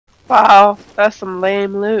Wow, that's some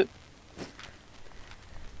lame loot.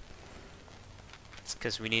 It's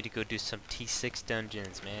because we need to go do some T6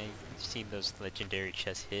 dungeons, man. You've seen those legendary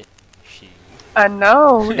chests hit. She. I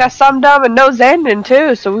know. We got some done with no Zandon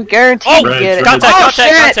too, so we guarantee to get it. Contact! Oh, Contact!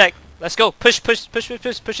 shit. Contact! Let's go! Push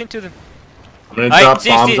into them. I'm gonna drop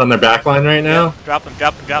bombs on their backline right now. Yeah, drop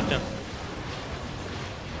them.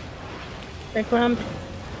 Big rump.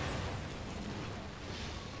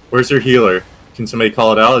 Where's your healer? Can somebody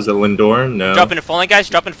call it out? Is it Lindorn? No. Drop into falling, guys.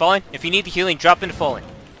 Drop into falling. If you need the healing, drop into falling.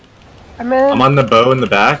 I'm in. I'm on the bow in the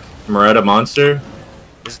back. Moretta monster.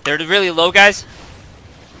 They're really low, guys.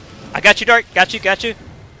 I got you, Dark. Got you.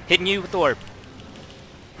 Hitting you with the orb.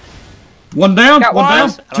 One down. Got One one. down.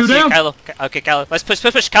 I don't Two see it, down. Kylo. Okay, Kylo. Let's push.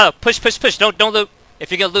 Kylo, push. Don't loot.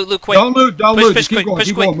 If you're gonna loot quick. Don't loot. Don't Push, loot. push Just keep quick, going. push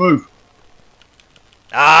Keep quick. going. Move.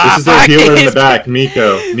 Ah, This is their healer in the back,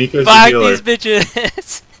 Miko. Miko's the Fuck healer. these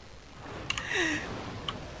bitches.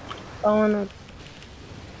 Following up.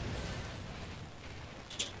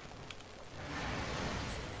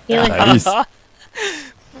 Healing. Nice. What?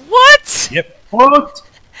 Yep. What?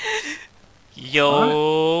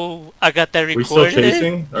 Yo, I got that We recorded. still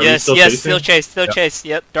chasing? Are we Yes, still yes, chasing? still chase.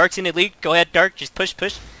 Yep, Dark's in the lead. Go ahead, Dark. Just push.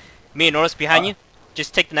 Me and Norris behind you.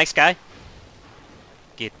 Just take the next guy.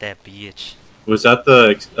 Get that bitch. Was that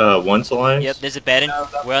the Once Alliance? Yep, there's a batting.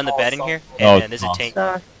 We're on the batting here, Oh, and there's a tank.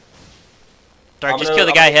 Suck. Dark, just kill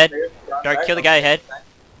the guy ahead. Dark, kill the guy ahead.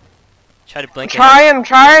 Try to I'm blink ahead.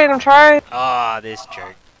 trying. Ah, this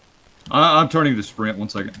jerk. I'm turning to sprint. 1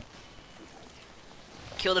 second.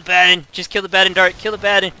 Kill the batting. Just kill the batting, Dark. Kill the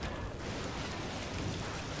batting.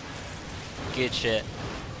 Good shit.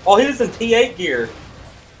 Oh, he was in T8 gear.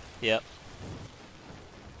 Yep.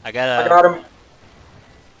 I I got got him.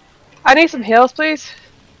 I need some heals, please.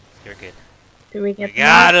 You're good. Did we You get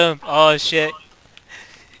got him. Oh shit.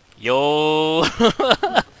 Yo.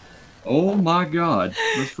 Oh my God.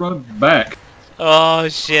 Let's run back. Oh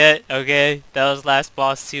shit. Okay, that was last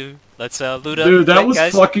boss too. Let's loot up. Dude, that quick, was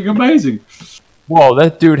guys. fucking amazing. Whoa,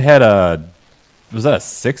 that dude had a... Was that a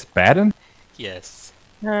 6 Batten? Yes.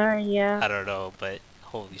 Yeah. I don't know, but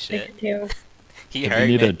holy shit. 62. He If hurt you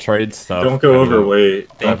need me. to trade stuff... Don't go I mean, overweight.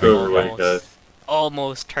 They Don't go overweight, guys.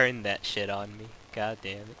 almost turned that shit on me. God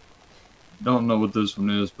damn it. Don't know what this one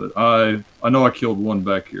is, but I know I killed one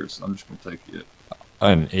back here, so I'm just gonna take it.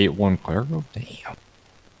 An 8-1 Clerical? Damn.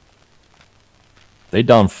 They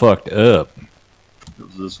done fucked up. It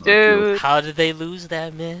was this one I killed. Dude. How did they lose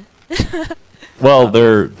that, man? Well,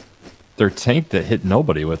 their tank that hit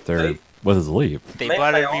nobody with his leap. They They-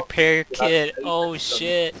 bought they a all- repair kit. they- Oh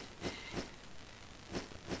shit.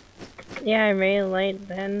 Yeah, I really liked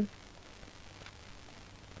Ben.